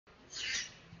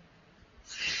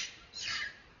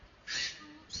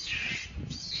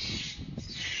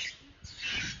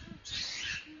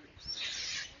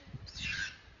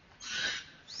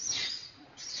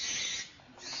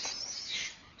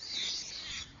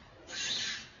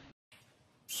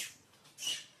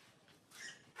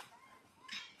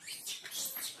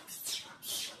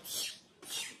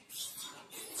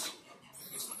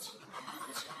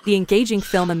The engaging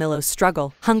film Emilo's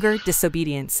struggle, hunger,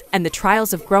 disobedience, and the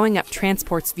trials of growing up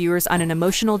transports viewers on an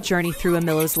emotional journey through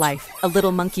Emilo's life, a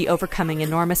little monkey overcoming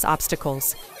enormous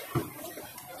obstacles.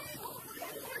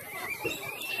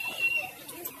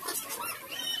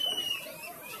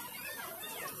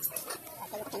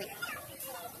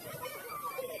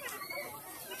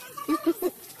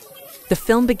 The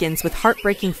film begins with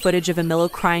heartbreaking footage of Emilo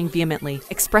crying vehemently,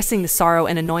 expressing the sorrow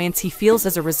and annoyance he feels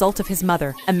as a result of his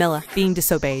mother, Emila, being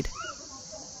disobeyed.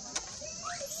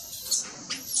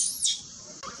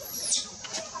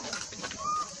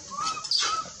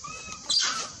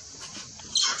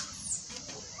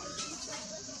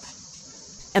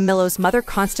 Emilo's mother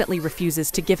constantly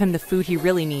refuses to give him the food he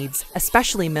really needs,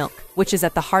 especially milk, which is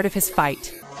at the heart of his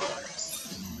fight.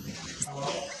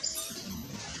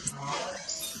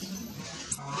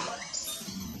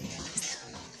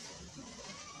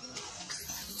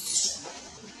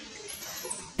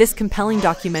 This compelling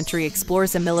documentary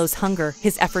explores Emilo's hunger,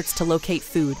 his efforts to locate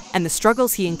food, and the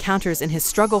struggles he encounters in his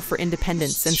struggle for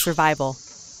independence and survival.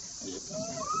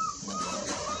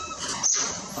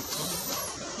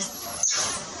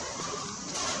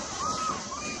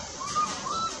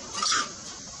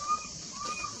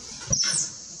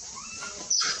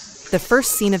 The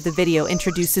first scene of the video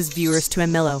introduces viewers to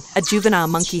Emilo, a juvenile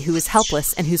monkey who is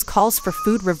helpless and whose calls for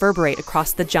food reverberate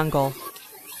across the jungle.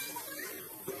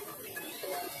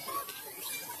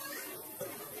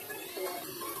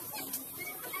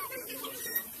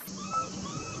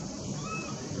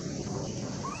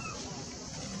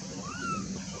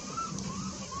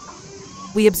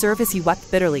 We observe as he wept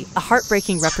bitterly, a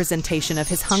heartbreaking representation of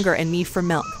his hunger and need for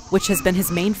milk, which has been his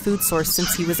main food source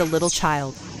since he was a little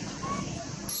child.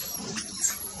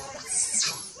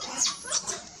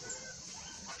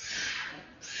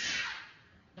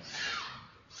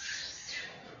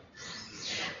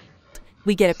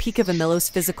 We get a peek of Emilo's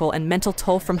physical and mental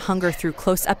toll from hunger through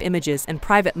close-up images and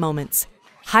private moments,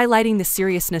 highlighting the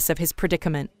seriousness of his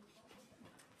predicament.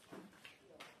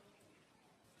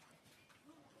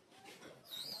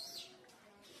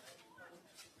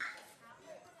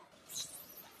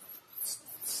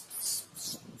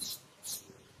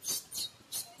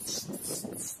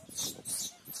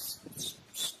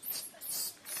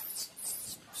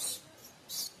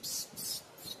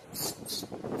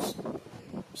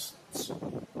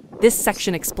 This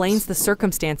section explains the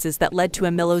circumstances that led to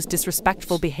Emilo's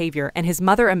disrespectful behavior and his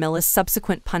mother Emila's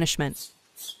subsequent punishment.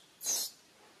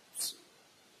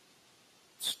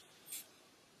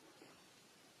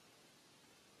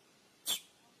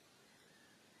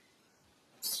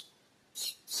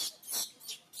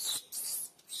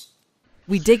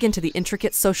 We dig into the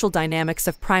intricate social dynamics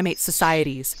of primate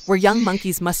societies, where young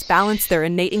monkeys must balance their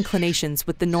innate inclinations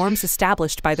with the norms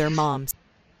established by their moms.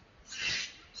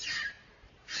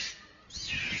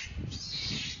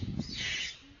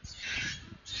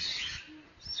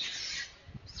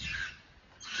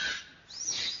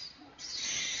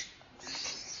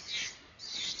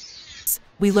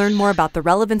 We learn more about the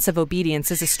relevance of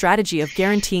obedience as a strategy of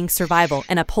guaranteeing survival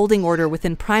and upholding order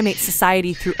within primate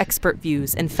society through expert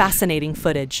views and fascinating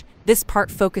footage. This part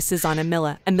focuses on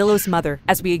Emila, Emilo's mother,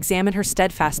 as we examine her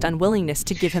steadfast unwillingness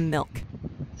to give him milk.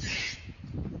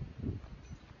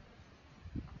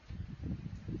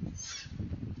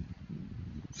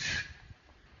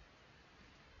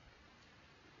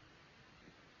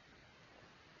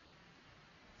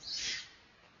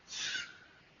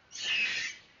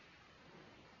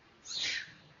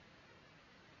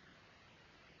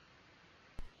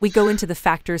 We go into the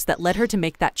factors that led her to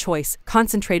make that choice,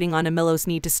 concentrating on Emilo's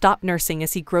need to stop nursing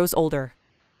as he grows older.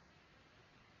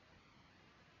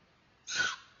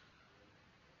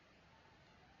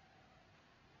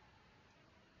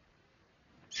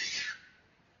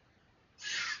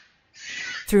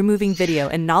 Through moving video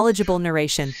and knowledgeable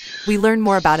narration, we learn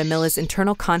more about Emila's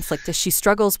internal conflict as she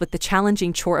struggles with the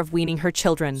challenging chore of weaning her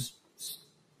children.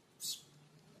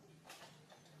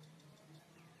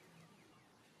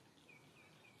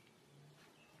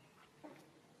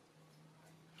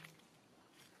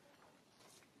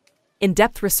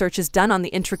 In-depth research is done on the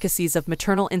intricacies of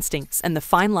maternal instincts and the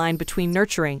fine line between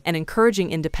nurturing and encouraging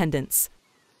independence.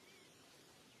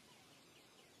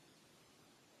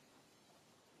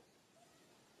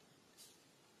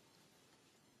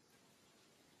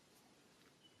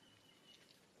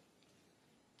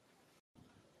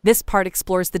 This part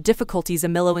explores the difficulties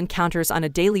Emilo encounters on a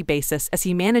daily basis as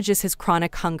he manages his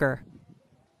chronic hunger.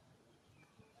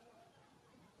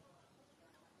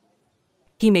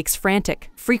 He makes frantic,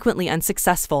 frequently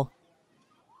unsuccessful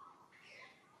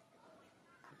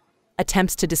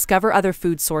attempts to discover other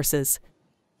food sources.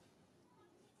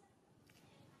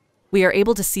 We are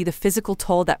able to see the physical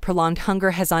toll that prolonged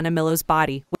hunger has on Emilo's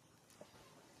body,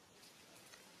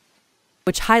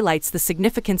 which highlights the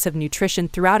significance of nutrition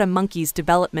throughout a monkey's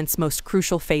development's most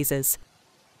crucial phases.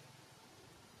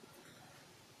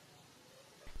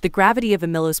 The gravity of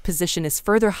Emilo's position is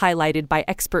further highlighted by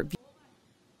expert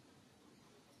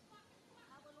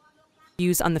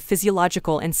views on the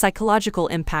physiological and psychological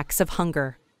impacts of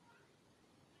hunger.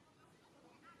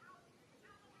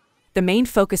 The main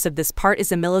focus of this part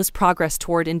is Emilo's progress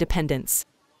toward independence.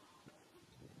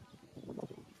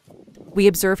 We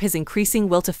observe his increasing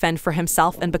will to fend for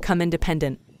himself and become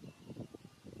independent.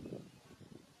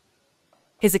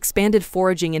 His expanded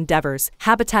foraging endeavors,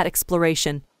 habitat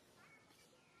exploration,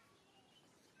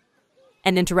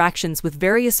 and interactions with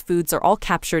various foods are all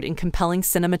captured in compelling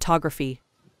cinematography.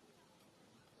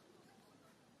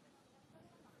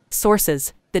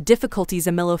 Sources: the difficulties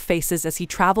Emilo faces as he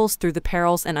travels through the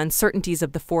perils and uncertainties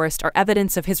of the forest are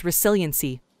evidence of his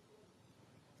resiliency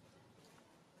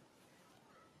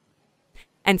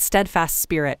and steadfast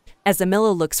spirit, as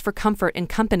Emilo looks for comfort and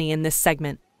company in this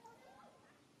segment.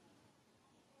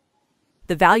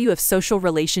 The value of social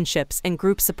relationships and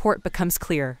group support becomes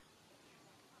clear.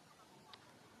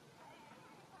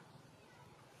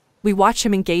 We watch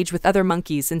him engage with other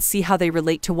monkeys and see how they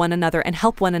relate to one another and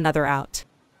help one another out.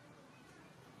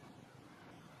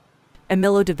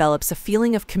 Emilo develops a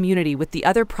feeling of community with the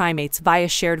other primates via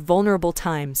shared vulnerable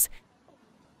times,